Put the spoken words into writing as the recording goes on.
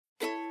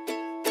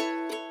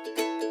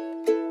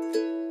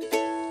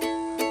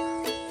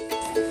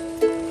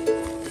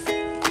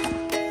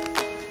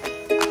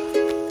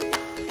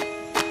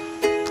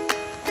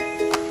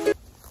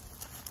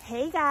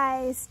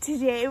guys,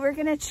 today we're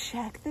gonna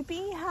check the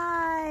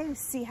beehive,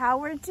 see how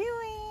we're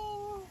doing.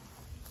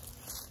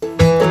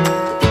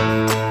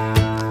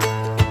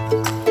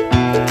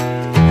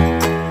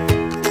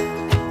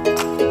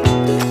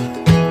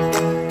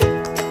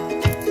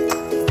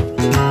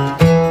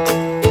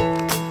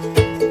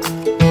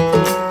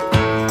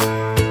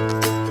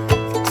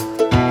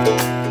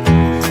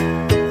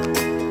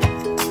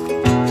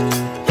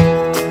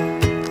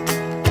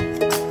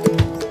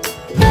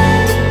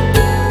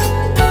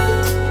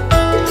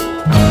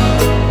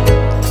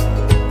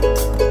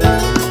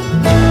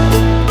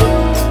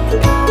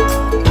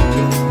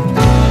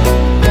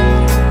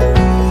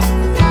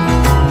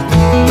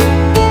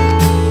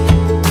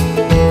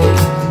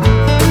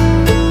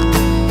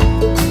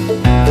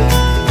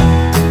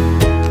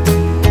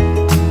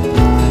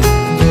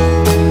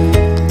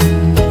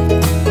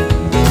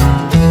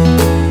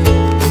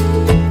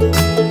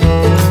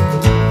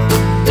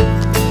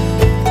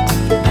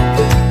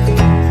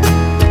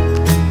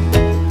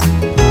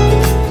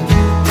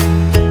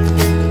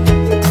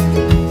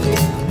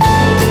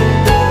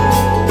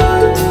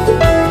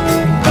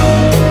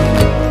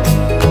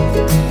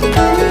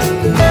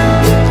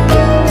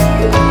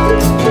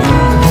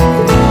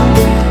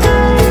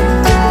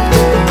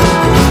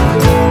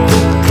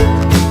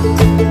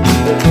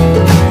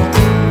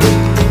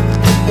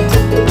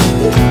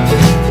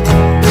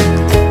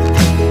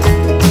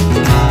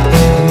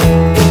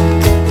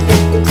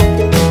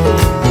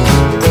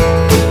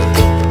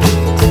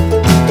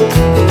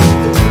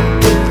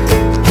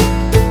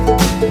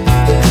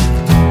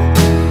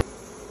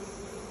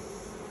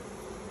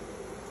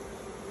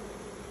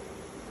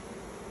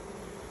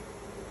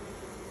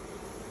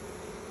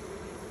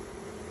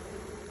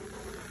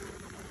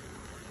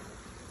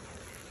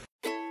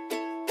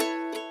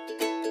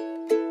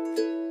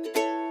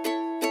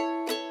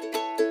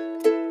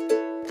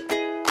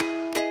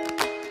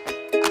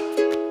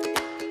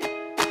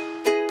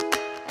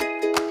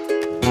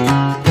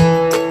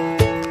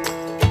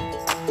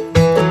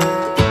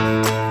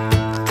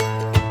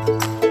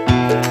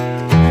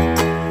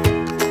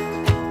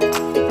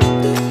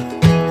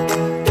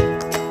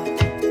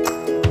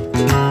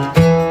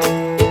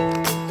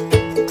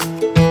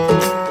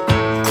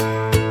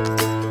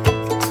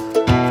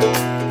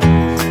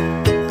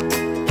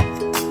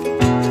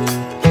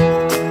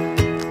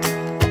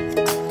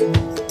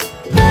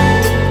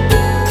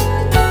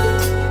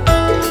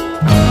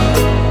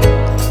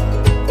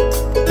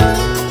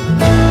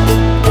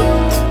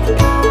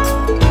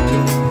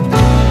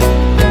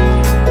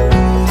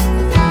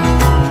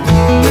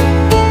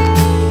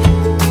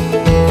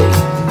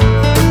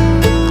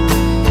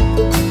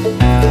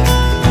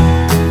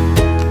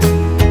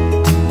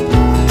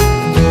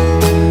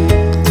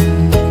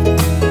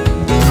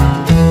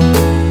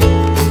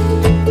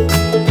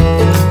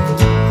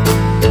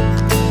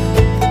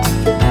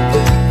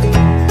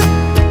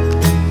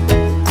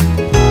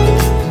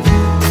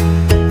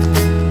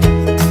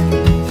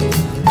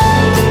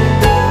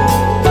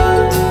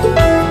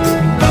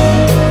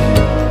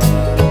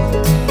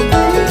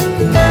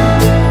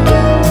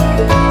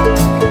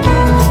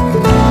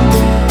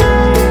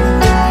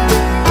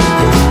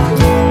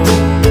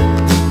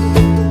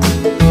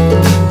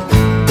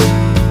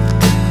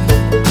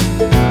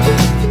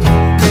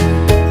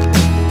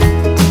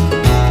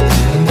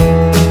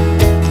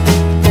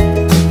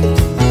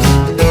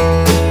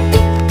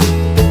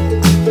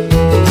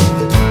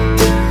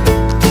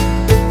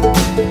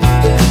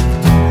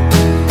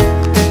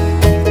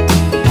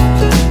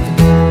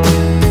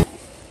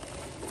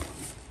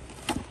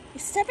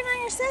 Stepping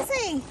on your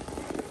sissy.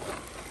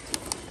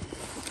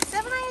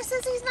 Stepping on your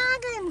sissy's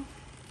noggin.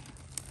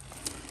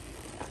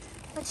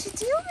 What you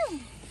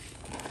doing?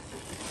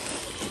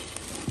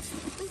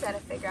 We gotta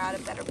figure out a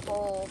better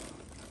bowl,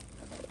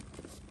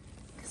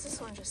 because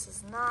this one just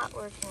is not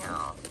working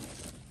out.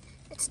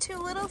 It's too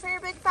little for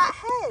your big fat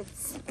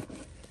heads.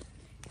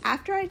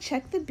 After I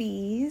checked the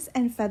bees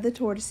and fed the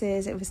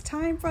tortoises, it was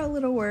time for a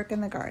little work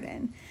in the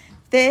garden.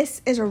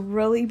 This is a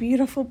really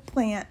beautiful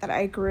plant that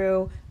I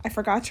grew. I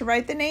forgot to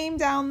write the name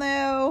down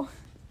though.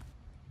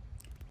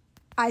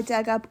 I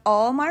dug up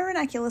all my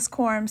ranunculus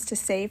corms to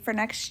save for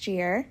next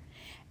year,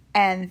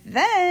 and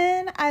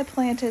then I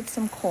planted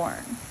some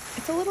corn.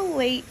 It's a little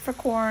late for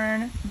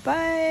corn,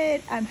 but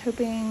I'm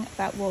hoping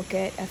that we'll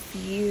get a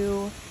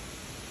few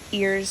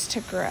ears to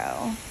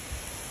grow.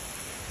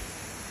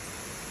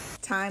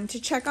 Time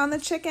to check on the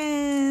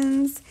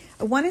chickens.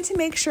 I wanted to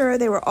make sure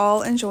they were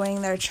all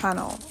enjoying their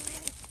chunnel.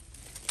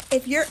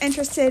 If you're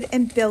interested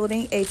in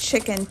building a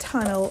chicken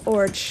tunnel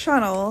or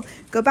chunnel,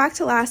 go back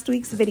to last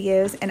week's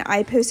videos and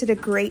I posted a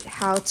great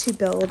how to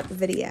build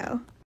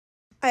video.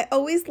 I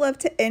always love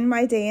to end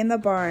my day in the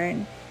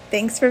barn.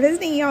 Thanks for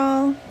visiting,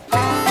 y'all.